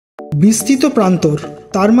বিস্তৃত প্রান্তর,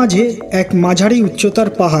 তার মাঝে এক মাঝারি উচ্চতার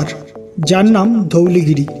পাহাড় যার নাম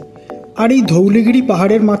ধৌলিগিরি। আর এই ধৌলিগিরি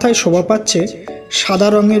পাহাড়ের মাথায় শোভা পাচ্ছে সাদা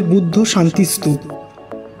রঙের বুদ্ধ শান্তি স্তূপ।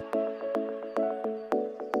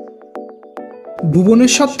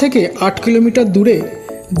 ভুবনেশ্বর থেকে 8 কিলোমিটার দূরে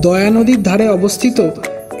দয়া নদীর ধারে অবস্থিত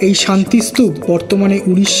এই শান্তি স্তূপ বর্তমানে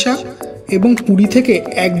উড়িষ্যা এবং পুরী থেকে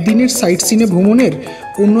একদিনের সাইট সিনে ভ্রমণের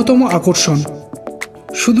অন্যতম আকর্ষণ।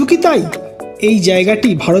 শুধু কি তাই, এই জায়গাটি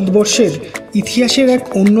ভারতবর্ষের ইতিহাসের এক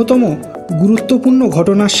অন্যতম গুরুত্বপূর্ণ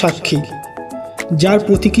ঘটনার সাক্ষী, যার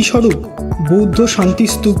প্রতীকী স্বরূপ বৌদ্ধ শান্তি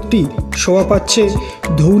স্তূপটি শোভা পাচ্ছে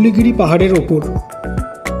ধৌলিগিরি পাহাড়ের ওপর।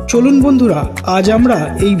 চলুন বন্ধুরা, আজ আমরা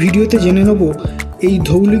এই ভিডিওতে জেনে নেব এই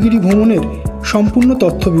ধৌলিগিরি ভ্রমণের সম্পূর্ণ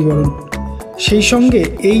তথ্য বিবরণ, সেই সঙ্গে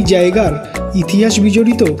এই জায়গার ইতিহাস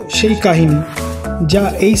বিজড়িত সেই কাহিনী যা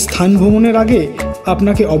এই স্থান ভ্রমণের আগে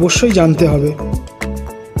আপনাকে অবশ্যই জানতে হবে।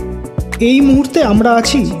 এই মুহূর্তে আমরা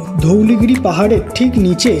আছি ধৌলিগিরি পাহাড়ের ঠিক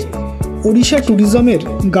নিচে ওড়িশা ট্যুরিজমের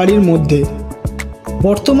গাড়ির মধ্যে।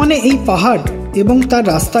 বর্তমানে এই পাহাড় এবং তার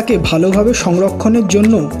রাস্তাকে ভালোভাবে সংরক্ষণের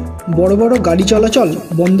জন্য বড় বড় গাড়ি চলাচল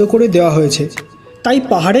বন্ধ করে দেওয়া হয়েছে। তাই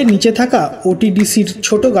পাহাড়ের নিচে থাকা ওটিডিসির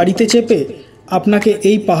ছোট গাড়িতে চেপে আপনাকে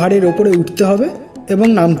এই পাহাড়ের ওপরে উঠতে হবে এবং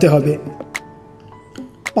নামতে হবে।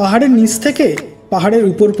 পাহাড়ের নিচ থেকে পাহাড়ের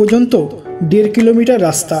উপর পর্যন্ত 1.5 কিলোমিটার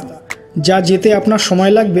রাস্তা, যা যেতে আপনার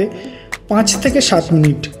সময় লাগবে 5 থেকে 7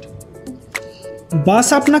 মিনিট। বাস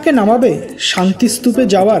আপনাকে নামাবে শান্তি স্তূপে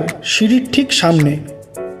যাওয়ার সিঁড়ির ঠিক সামনে।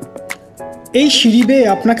 এই সিঁড়ি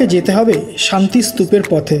বেয়ে আপনাকে যেতে হবে শান্তি স্তূপের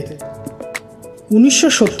পথে।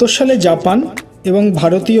 1970 সালে জাপান এবং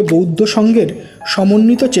ভারতীয় বৌদ্ধ সংঘের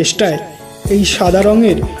সমন্বিত চেষ্টায় এই সাদা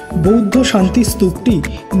রঙের বৌদ্ধ শান্তি স্তূপটি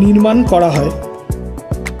নির্মাণ করা হয়।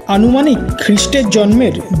 আনুমানিক খ্রিস্টের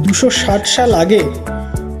জন্মের 260 সাল আগে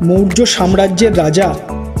মৌর্য সাম্রাজ্যের রাজা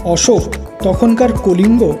অশোক তখনকার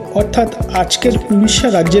কলিঙ্গ অর্থাৎ আজকের উড়িষ্যা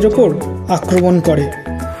রাজ্যের ওপর আক্রমণ করে।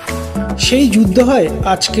 সেই যুদ্ধ হয়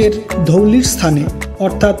আজকের ধৌলির স্থানে,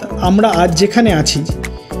 অর্থাৎ আমরা আজ যেখানে আছি।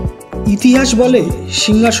 ইতিহাস বলে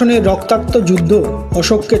সিংহাসনের রক্তাক্ত যুদ্ধ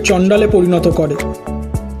অশোককে চণ্ডালে পরিণত করে।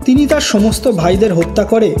 তিনি তার সমস্ত ভাইদের হত্যা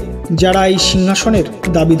করে যারা এই সিংহাসনের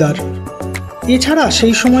দাবিদার। এছাড়া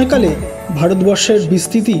সেই সময়কালে ভারতবর্ষের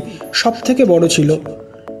বিস্তৃতি সবথেকে বড় ছিল।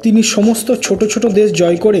 তিনি সমস্ত ছোট ছোট দেশ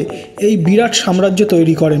জয় করে এই বিরাট সাম্রাজ্য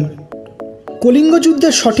তৈরি করেন। কলিঙ্গ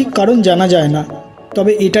যুদ্ধের সঠিক কারণ জানা যায় না,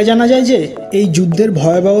 তবে এটা জানা যায় যে এই যুদ্ধের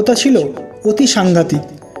ভয়াবহতা ছিল অতি সাংঘাতিক।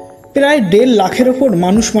 প্রায় 1.5 লাখের ওপর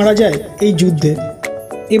মানুষ মারা যায় এই যুদ্ধে,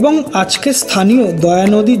 এবং আজকে স্থানীয় দয়া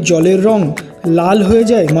নদীর জলের রং লাল হয়ে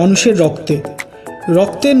যায় মানুষের রক্তে।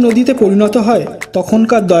 রক্তের নদীতে পরিণত হয়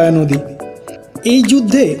তখনকার দয়া নদী। এই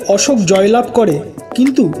যুদ্ধে অশোক জয়লাভ করে,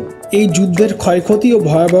 কিন্তু এই যুদ্ধের ক্ষয়ক্ষতি ও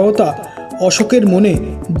ভয়াবহতা অশোকের মনে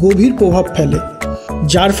গভীর প্রভাব ফেলে,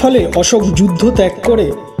 যার ফলে অশোক যুদ্ধ ত্যাগ করে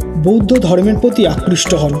বৌদ্ধ ধর্মের প্রতি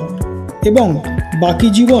আকৃষ্ট হন এবং বাকি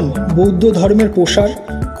জীবন বৌদ্ধ ধর্মের প্রসার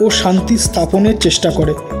ও শান্তি স্থাপনের চেষ্টা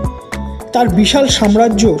করে। তার বিশাল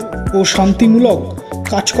সাম্রাজ্য ও শান্তিমূলক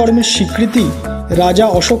কাজকর্মের স্বীকৃতি রাজা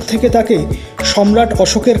অশোক থেকে তাকে সম্রাট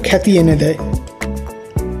অশোকের খ্যাতি এনে দেয়।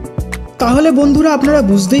 তাহলে বন্ধুরা, আপনারা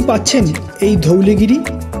বুঝতেই পাচ্ছেন এই ধৌলিগিরি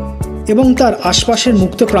এবং তার আশপাশের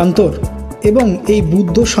মুক্ত প্রান্তর এবং এই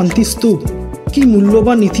বুদ্ধ শান্তি স্তূপ কি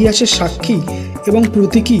মূল্যবান ইতিহাসের সাক্ষী এবং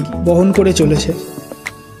প্রতীকী বহন করে চলেছে।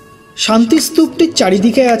 শান্তি স্তূপটির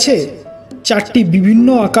চারিদিকে আছে 4টি বিভিন্ন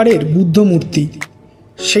আকারের বুদ্ধ মূর্তি।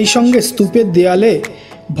 সেই সঙ্গে স্তূপের দেয়ালে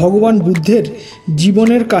ভগবান বুদ্ধের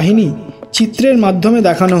জীবনের কাহিনী চিত্রের মাধ্যমে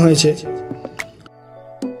দেখানো হয়েছে।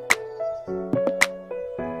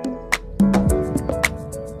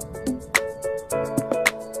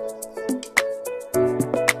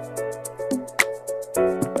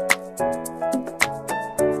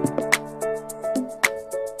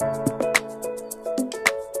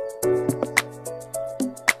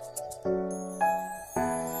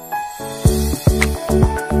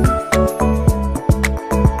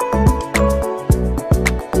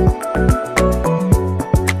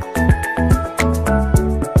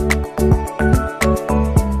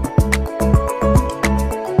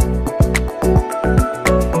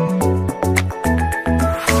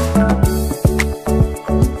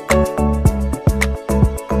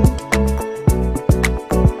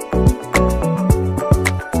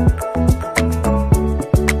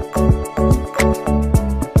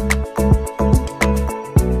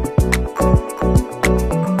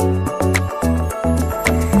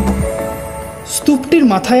 স্তূপটির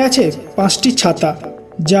মাথায় আছে 5টি ছাতা,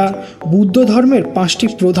 যা বুদ্ধ ধর্মের 5টি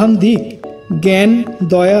প্রধান দিক জ্ঞান,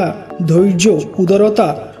 দয়া, ধৈর্য, উদারতা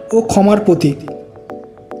ও ক্ষমার প্রতীক।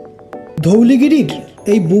 ধৌলিগিরির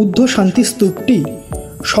এই বৌদ্ধ শান্তি স্তূপটি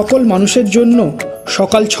সকল মানুষের জন্য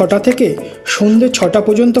সকাল 6টা থেকে সন্ধ্যে 6টা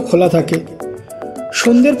পর্যন্ত খোলা থাকে।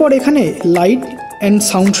 সন্ধ্যের পর এখানে লাইট অ্যান্ড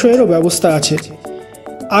সাউন্ড শোয়েরও ব্যবস্থা আছে।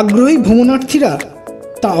 আগ্রহী ভ্রমণার্থীরা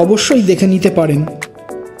তা অবশ্যই দেখে নিতে পারেন।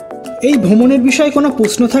 এই ভ্রমণের বিষয়ে কোনো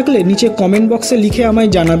প্রশ্ন থাকলে নিচে কমেন্ট বক্সে লিখে আমায়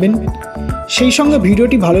জানাবেন। সেই সঙ্গে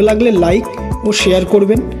ভিডিওটি ভালো লাগলে লাইক ও শেয়ার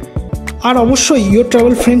করবেন। আর অবশ্যই ইয়োর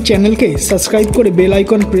ট্রাভেল ফ্রেন্ড চ্যানেলকে সাবস্ক্রাইব করে বেল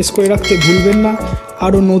আইকন প্রেস করে রাখতে ভুলবেন না,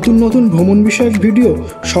 আরও নতুন নতুন ভ্রমণ বিষয়ক ভিডিও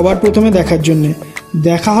সবার প্রথমে দেখার জন্যে।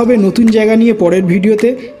 দেখা হবে নতুন জায়গা নিয়ে পরের ভিডিওতে।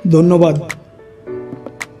 ধন্যবাদ।